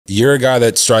You're a guy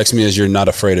that strikes me as you're not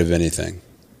afraid of anything,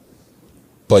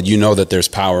 but you know that there's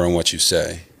power in what you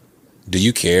say. Do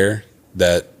you care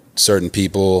that certain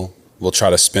people will try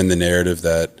to spin the narrative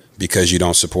that because you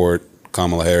don't support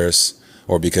Kamala Harris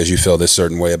or because you feel this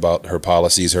certain way about her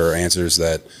policies, her answers,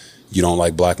 that you don't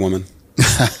like black women?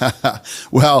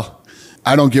 Well,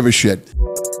 I don't give a shit.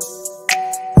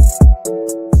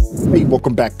 Hey,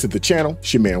 welcome back to the channel.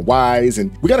 It's your man Wise,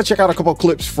 and we got to check out a couple of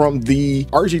clips from the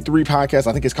RG3 podcast.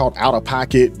 I think it's called Out of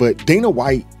Pocket, but Dana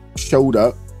White showed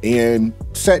up and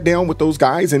sat down with those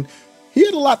guys, and he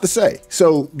had a lot to say.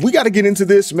 So we got to get into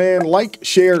this, man. Like,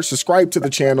 share, subscribe to the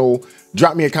channel.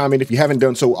 Drop me a comment if you haven't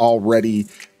done so already.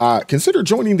 Consider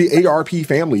joining the ARP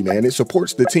family, man. It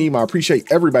supports the team. I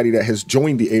appreciate everybody that has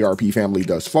joined the ARP family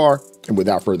thus far. And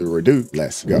without further ado,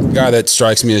 let's go. Guy that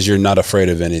strikes me as you're not afraid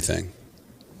of anything,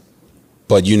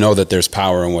 but you know that there's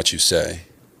power in what you say.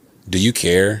 Do you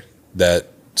care that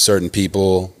certain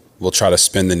people will try to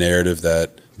spin the narrative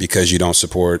that because you don't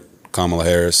support Kamala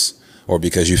Harris or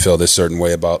because you feel this certain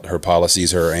way about her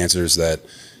policies, her answers, that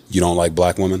you don't like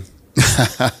black women?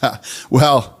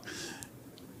 Well,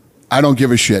 I don't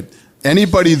give a shit.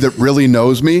 Anybody that really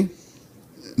knows me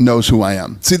knows who I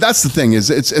am. See, that's the thing, is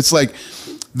it's like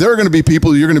there are going to be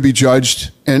people, you're going to be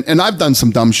judged. And I've done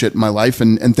some dumb shit in my life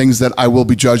and things that I will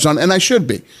be judged on. And I should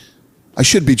be. I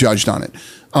should be judged on it.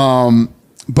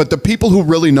 But the people who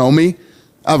really know me,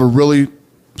 I have a really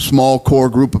small core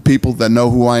group of people that know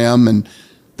who I am. And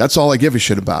that's all I give a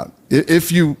shit about.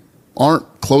 If you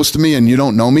aren't close to me and you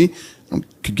don't know me, I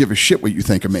could give a shit what you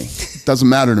think of me. It doesn't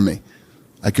matter to me.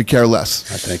 I could care less.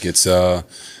 I think it's a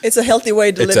healthy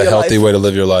way to live your life. It's a healthy way to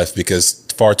live your life, because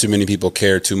far too many people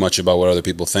care too much about what other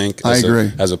people think. I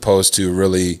agree. As opposed to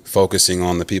really focusing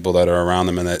on the people that are around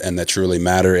them and that truly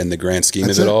matter in the grand scheme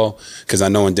of it all. Because I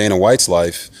know in Dana White's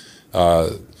life,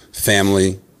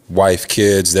 family, wife,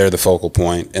 kids, they're the focal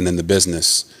point, and then the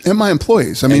business. And my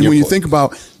employees. I mean, when you think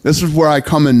about, this is where I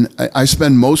come in, I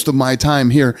spend most of my time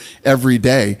here every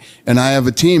day, and I have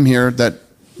a team here that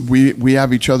we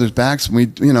have each other's backs.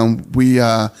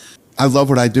 And I love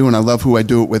what I do, and I love who I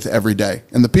do it with every day.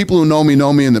 And the people who know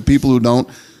me, and the people who don't,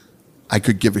 I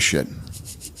could give a shit.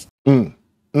 The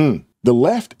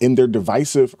left in their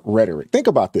divisive rhetoric. Think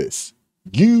about this.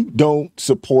 You don't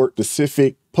support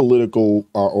specific political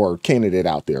or candidate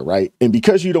out there, right? And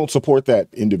because you don't support that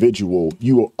individual,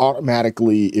 you will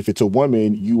automatically, if it's a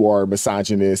woman, you are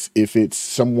misogynist. If it's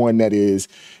someone that is,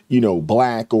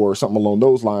 black or something along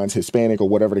those lines, Hispanic or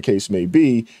whatever the case may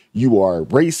be, you are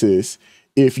racist.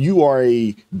 If you are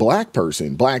a black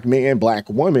person, black man, black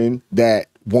woman that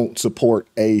won't support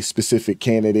a specific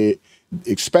candidate,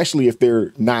 especially if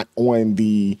they're not on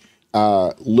the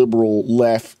liberal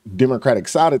left Democratic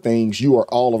side of things, you are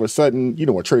all of a sudden,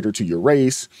 a traitor to your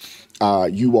race.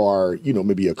 You are,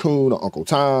 maybe a coon or Uncle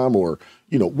Tom or,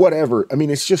 whatever. I mean,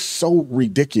 it's just so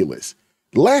ridiculous.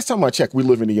 Last time I checked, we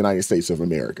live in the United States of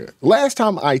America. Last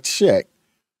time I checked,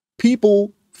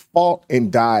 people fought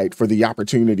and died for the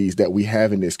opportunities that we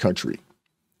have in this country.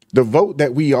 The vote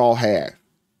that we all have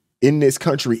in this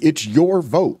country, it's your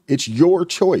vote. It's your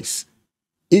choice.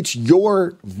 It's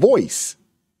your voice.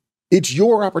 It's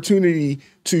your opportunity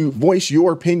to voice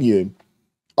your opinion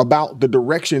about the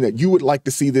direction that you would like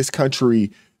to see this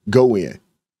country go in.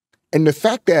 And the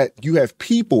fact that you have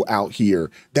people out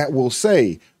here that will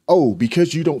say, oh,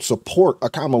 because you don't support a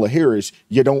Kamala Harris,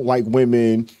 you don't like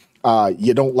women,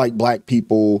 you don't like black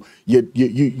people,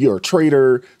 you're a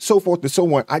traitor, so forth and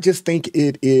so on. I just think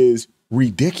it is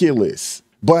ridiculous.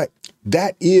 But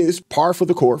that is par for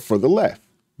the course for the left.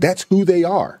 That's who they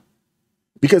are.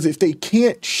 Because if they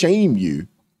can't shame you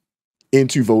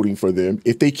into voting for them,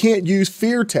 if they can't use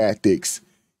fear tactics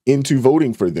into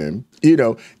voting for them,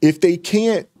 if they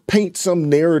can't paint some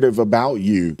narrative about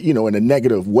you, in a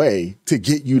negative way to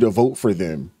get you to vote for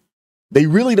them, they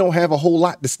really don't have a whole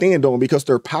lot to stand on because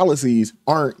their policies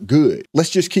aren't good. Let's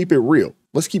just keep it real.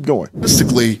 Let's keep going.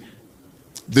 Realistically,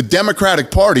 the Democratic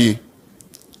Party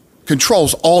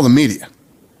controls all the media.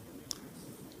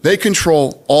 They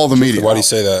control all the media. Why do you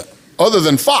say that? Other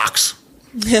than Fox.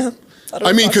 Yeah.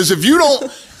 I mean, because if you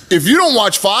don't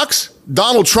watch Fox,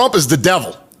 Donald Trump is the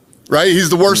devil, right? He's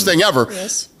the worst thing ever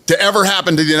to ever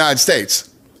happen to the United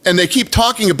States. And they keep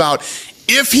talking about,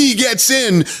 if he gets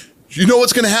in, you know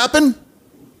what's going to happen?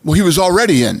 Well, he was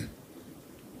already in.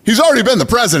 He's already been the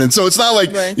president, so it's not like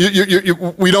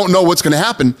we don't know what's going to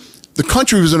happen. The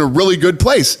country was in a really good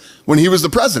place when he was the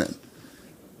president.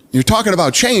 You're talking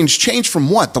about change from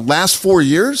what? The last 4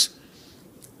 years?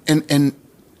 And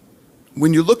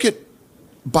when you look at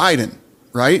Biden,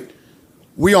 right?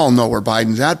 We all know where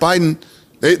Biden's at. Biden,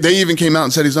 they even came out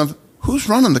and said he's on. Who's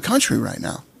running the country right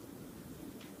now?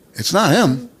 It's not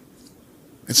him.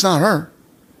 It's not her.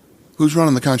 Who's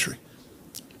running the country?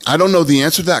 I don't know the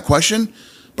answer to that question,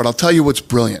 but I'll tell you what's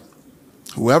brilliant.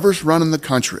 Whoever's running the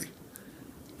country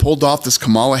pulled off this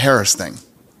Kamala Harris thing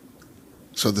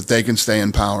so that they can stay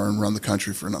in power and run the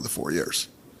country for another 4 years.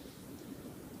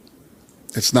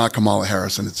 It's not Kamala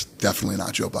Harris, and it's definitely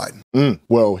not Joe Biden.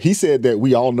 Well, he said that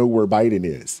we all know where Biden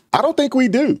is. I don't think we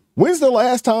do. When's the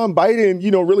last time Biden,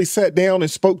 really sat down and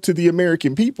spoke to the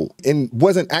American people and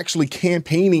wasn't actually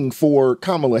campaigning for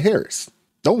Kamala Harris?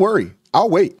 Don't worry, I'll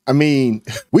wait. I mean,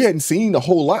 we hadn't seen a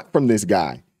whole lot from this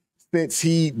guy since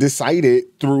he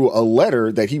decided through a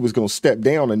letter that he was going to step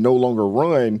down and no longer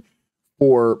run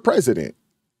for president.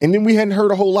 And then we hadn't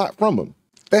heard a whole lot from him.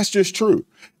 That's just true.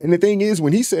 And the thing is,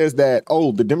 when he says that,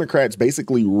 the Democrats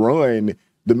basically run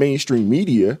the mainstream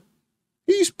media,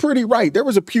 he's pretty right. There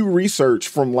was a Pew Research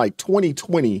from like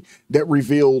 2020 that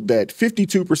revealed that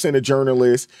 52% of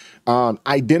journalists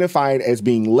identified as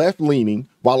being left-leaning,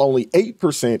 while only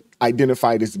 8%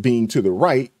 identified as being to the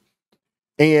right.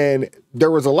 And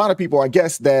there was a lot of people, I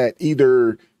guess, that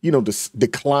either,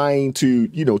 decline to,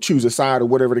 choose a side or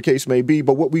whatever the case may be.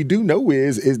 But what we do know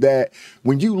is that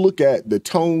when you look at the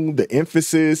tone, the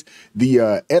emphasis,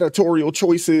 the editorial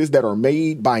choices that are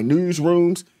made by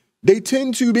newsrooms, they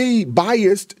tend to be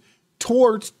biased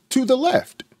to the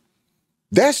left.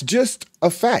 That's just a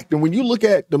fact. And when you look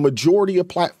at the majority of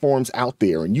platforms out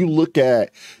there, and you look at,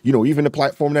 even the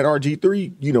platform that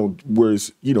RG3,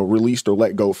 was, released or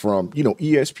let go from,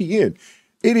 ESPN,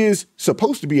 it is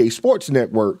supposed to be a sports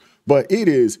network, but it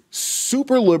is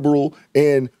super liberal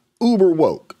and uber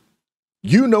woke.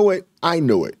 You know it, I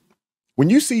know it. When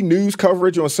you see news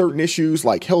coverage on certain issues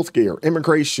like healthcare,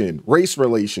 immigration, race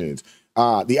relations,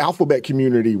 the alphabet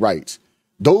community rights,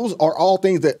 those are all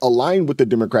things that align with the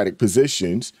Democratic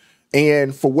positions.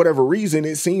 And for whatever reason,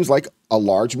 it seems like a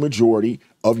large majority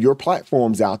of your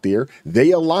platforms out there, they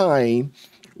align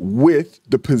with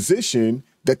the position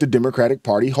that the Democratic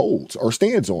Party holds or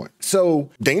stands on. So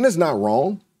Dana's not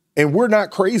wrong. And we're not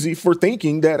crazy for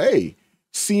thinking that, hey,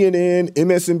 CNN,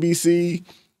 MSNBC,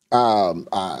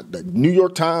 the New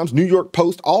York Times, New York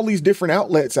Post, all these different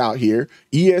outlets out here,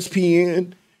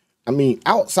 ESPN,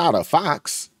 outside of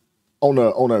Fox, on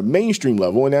a mainstream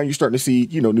level, and now you're starting to see,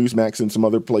 Newsmax and some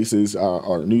other places,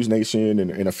 or News Nation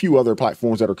and a few other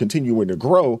platforms that are continuing to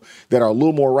grow that are a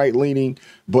little more right-leaning.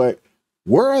 But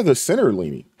where are the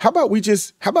center-leaning? How about we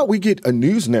get a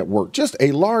news network, just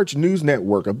a large news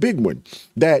network, a big one,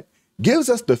 that gives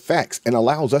us the facts and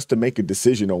allows us to make a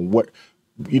decision on what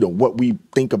we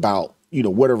think about,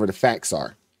 whatever the facts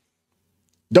are.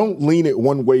 Don't lean it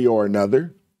one way or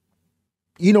another.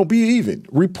 Be even.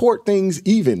 Report things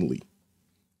evenly.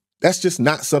 That's just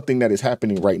not something that is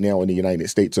happening right now in the United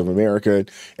States of America.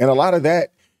 And a lot of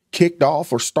that kicked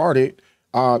off or started,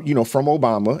 from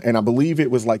Obama. And I believe it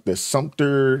was like the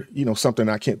Sumter, something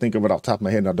I can't think of it off the top of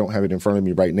my head, and I don't have it in front of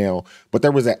me right now. But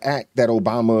there was an act that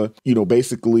Obama,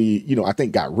 basically, I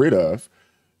think got rid of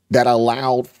that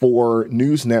allowed for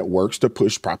news networks to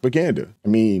push propaganda.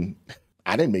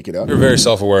 I didn't make it up. You're a very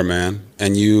self-aware man,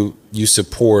 and you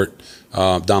support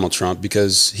Donald Trump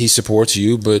because he supports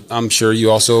you, but I'm sure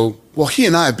you also... Well, he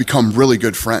and I have become really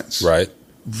good friends. Right.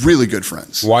 Really good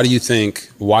friends. Why do you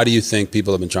think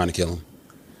people have been trying to kill him?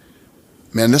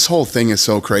 Man, this whole thing is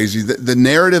so crazy. The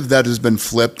narrative that has been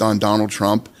flipped on Donald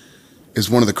Trump is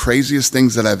one of the craziest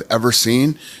things that I've ever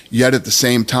seen, yet at the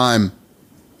same time,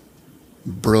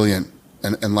 brilliant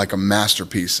and like a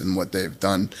masterpiece in what they've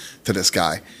done to this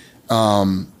guy.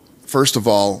 First of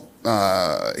all,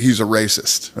 he's a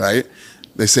racist, right?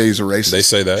 They say he's a racist. They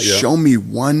say that, yeah. Show me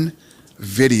one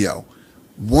video,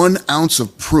 1 ounce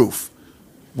of proof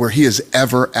where he has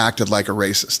ever acted like a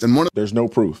racist. And there's no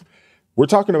proof. We're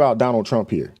talking about Donald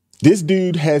Trump here. This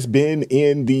dude has been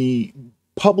in the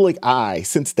public eye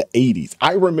since the 80s.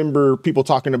 I remember people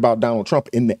talking about Donald Trump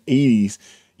in the 80s,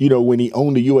 when he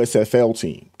owned the USFL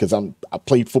team, because I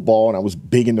played football and I was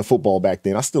big into football back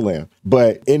then. I still am.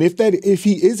 And if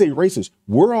he is a racist,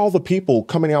 where are all the people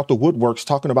coming out the woodworks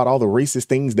talking about all the racist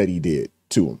things that he did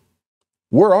to him?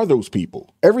 Where are those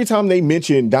people? Every time they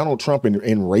mention Donald Trump and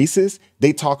racist,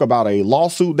 they talk about a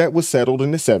lawsuit that was settled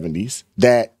in the 70s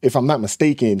that, if I'm not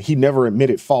mistaken, he never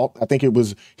admitted fault. I think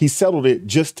he settled it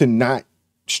just to not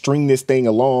string this thing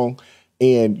along.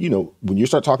 And, when you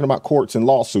start talking about courts and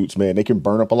lawsuits, man, they can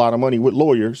burn up a lot of money with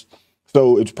lawyers.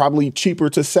 So it's probably cheaper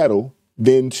to settle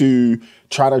than to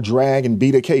try to drag and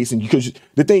beat a case. And because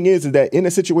the thing is that in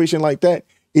a situation like that,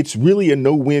 it's really a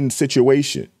no-win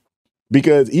situation.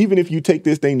 Because even if you take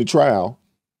this thing to trial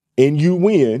and you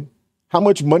win, how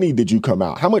much money did you come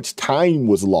out? How much time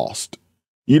was lost,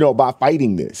 by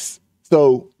fighting this?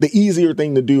 So the easier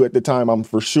thing to do at the time, I'm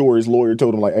for sure, his lawyer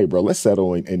told him like, hey, bro, let's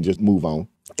settle and just move on.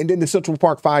 And then the Central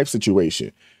Park 5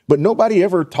 situation. But nobody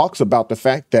ever talks about the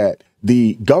fact that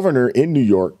the governor in New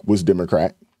York was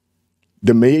Democrat.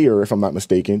 The mayor, if I'm not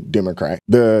mistaken, Democrat.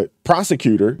 The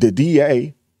prosecutor, the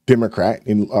DA, Democrat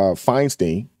in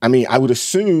Feinstein. I mean, I would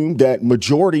assume that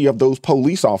majority of those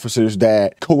police officers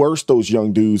that coerced those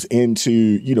young dudes into,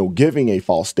 you know, giving a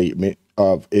false statement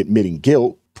of admitting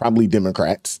guilt, probably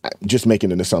Democrats, just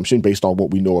making an assumption based on what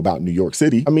we know about New York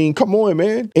City. I mean, come on,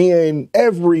 man. And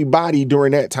everybody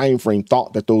during that time frame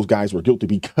thought that those guys were guilty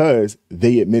because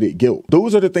they admitted guilt.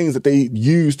 Those are the things that they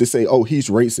use to say, oh, he's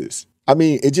racist. I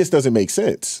mean, it just doesn't make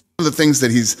sense. One of the things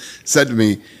that he's said to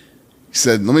me, he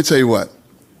said, let me tell you what,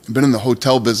 I've been in the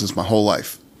hotel business my whole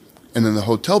life. And in the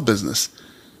hotel business,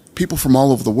 people from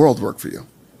all over the world work for you.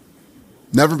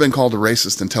 Never been called a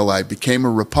racist until I became a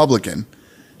Republican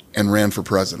and ran for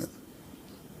president,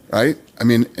 right? I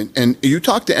mean, and you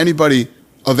talk to anybody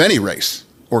of any race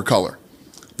or color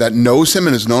that knows him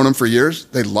and has known him for years,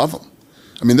 they love him.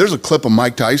 I mean, there's a clip of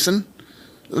Mike Tyson.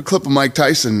 There's a clip of Mike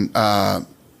Tyson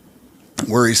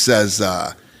where he says,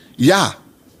 yeah,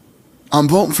 I'm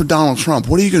voting for Donald Trump.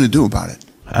 What are you going to do about it?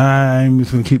 I'm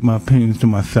just going to keep my opinions to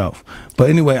myself. But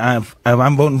anyway, if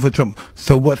I'm voting for Trump,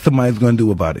 so what somebody's going to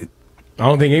do about it? I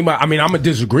don't think anybody, I mean, I'm going to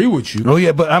disagree with you. Oh,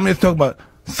 yeah, but I'm just talking about,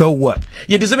 so what?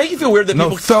 Yeah, does it make you feel weird that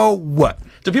people... so what?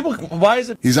 Do people, why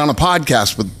is it... He's on a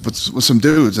podcast with some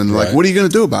dudes, and like, what are you going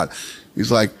to do about it?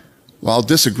 He's like, well, I'll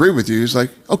disagree with you. He's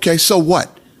like, okay, so what?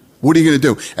 What are you going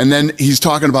to do? And then he's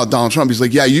talking about Donald Trump. He's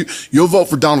like, yeah, you'll vote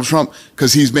for Donald Trump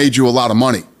because he's made you a lot of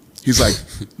money. He's like,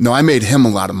 no, I made him a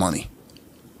lot of money,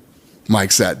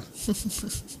 Mike said.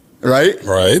 Right?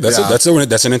 Right.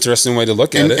 That's an interesting way to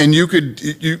look at it. And you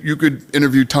could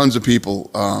interview tons of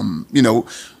people, you know,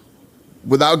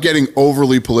 without getting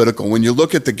overly political. When you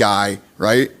look at the guy,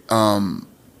 right?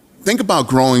 Think about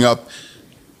growing up.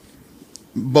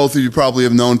 Both of you probably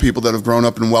have known people that have grown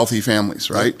up in wealthy families,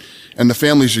 right? And the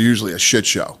families are usually a shit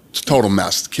show. It's a total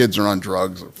mess. The kids are on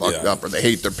drugs or fucked up, or they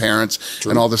hate their parents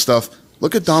and all this stuff.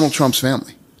 Look at Donald Trump's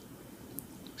family.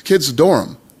 The kids adore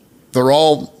him. They're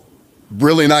all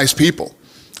really nice people.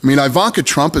 I mean, Ivanka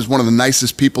Trump is one of the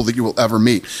nicest people that you will ever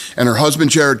meet. And her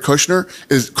husband, Jared Kushner,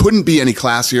 couldn't be any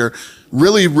classier.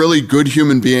 Really, really good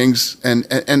human beings, and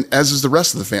as is the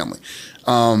rest of the family.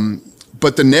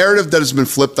 But the narrative that has been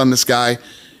flipped on this guy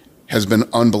has been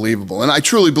unbelievable. And I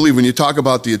truly believe when you talk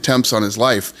about the attempts on his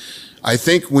life, I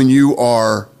think when you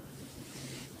are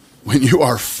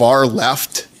far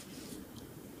left,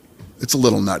 it's a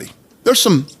little nutty. There's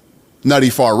some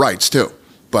nutty far rights too,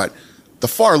 but the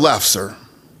far lefts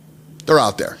they're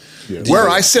out there. Yeah. Where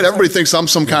I sit, everybody thinks I'm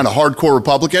some kind of hardcore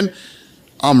Republican.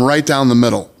 I'm right down the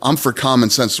middle. I'm for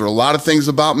common sense. There are a lot of things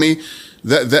about me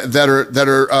that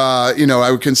are you know,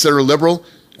 I would consider liberal,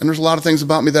 and there's a lot of things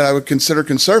about me that I would consider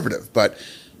conservative. But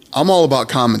I'm all about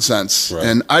common sense,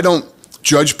 and I don't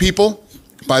judge people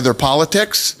by their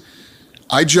politics.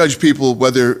 I judge people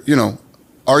whether, you know,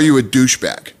 are you a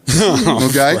douchebag?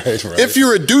 Okay, right. If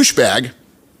you're a douchebag,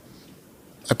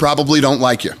 I probably don't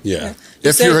like you. Yeah.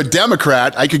 If you're a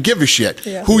Democrat, I could give a shit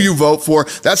who you vote for.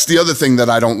 That's the other thing that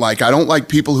I don't like. I don't like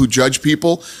people who judge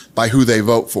people by who they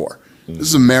vote for. This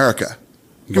is America.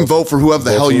 You can vote for whoever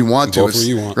the hell you want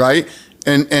to, right?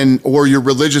 And or your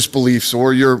religious beliefs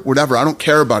or your whatever. I don't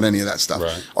care about any of that stuff.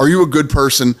 Right. Are you a good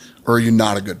person or are you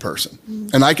not a good person?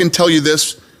 And I can tell you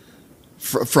this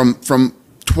from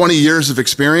 20 years of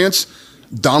experience,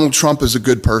 Donald Trump is a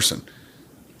good person.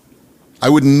 I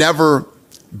would never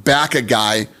back a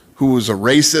guy who was a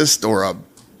racist or a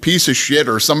piece of shit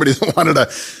or somebody that wanted to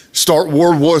start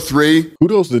World War III.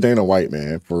 Kudos to Dana White,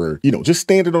 man, for, you know, just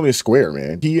standing on his square,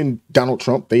 man. He and Donald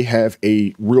Trump, they have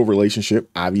a real relationship,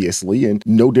 obviously, and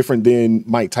no different than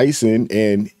Mike Tyson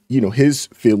and, you know, his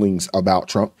feelings about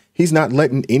Trump. He's not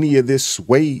letting any of this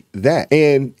sway that.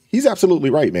 And he's absolutely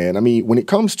right, man. I mean, when it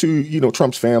comes to, you know,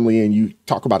 Trump's family and you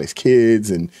talk about his kids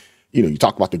and, you know, you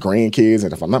talk about the grandkids,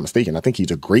 and if I'm not mistaken, I think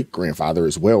he's a great-grandfather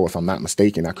as well, if I'm not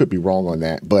mistaken. I could be wrong on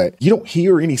that. But you don't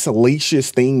hear any salacious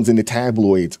things in the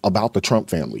tabloids about the Trump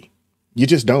family. You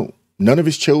just don't. None of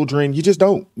his children, you just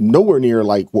don't. Nowhere near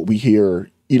like what we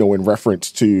hear, you know, in reference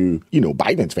to, you know,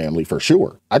 Biden's family for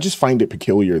sure. I just find it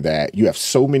peculiar that you have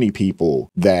so many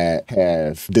people that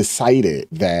have decided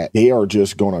that they are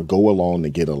just going to go along to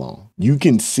get along. You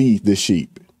can see the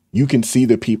sheep. You can see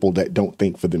the people that don't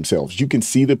think for themselves. You can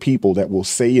see the people that will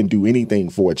say and do anything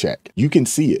for a check. You can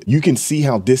see it. You can see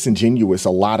how disingenuous a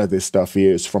lot of this stuff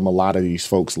is from a lot of these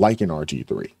folks like an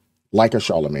RG3, like a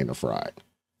Charlamagne the Fried.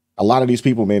 A lot of these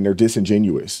people, man, they're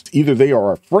disingenuous. Either they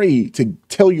are afraid to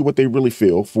tell you what they really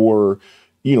feel for,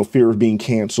 you know, fear of being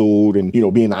canceled and, you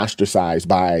know, being ostracized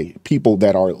by people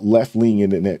that are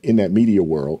left-leaning in that media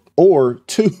world, or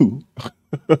two,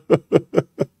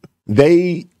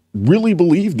 they really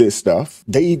believe this stuff.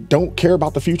 They don't care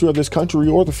about the future of this country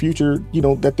or the future, you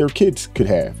know, that their kids could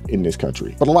have in this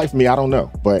country. For the life of me, I don't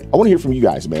know. But I want to hear from you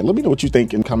guys, man. Let me know what you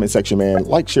think in the comment section, man.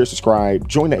 Like, share, subscribe,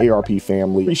 join the ARP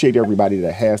family. Appreciate everybody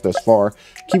that has thus far.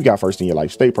 Keep God first in your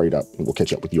life. Stay prayed up, and we'll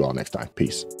catch up with you all next time.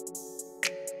 Peace.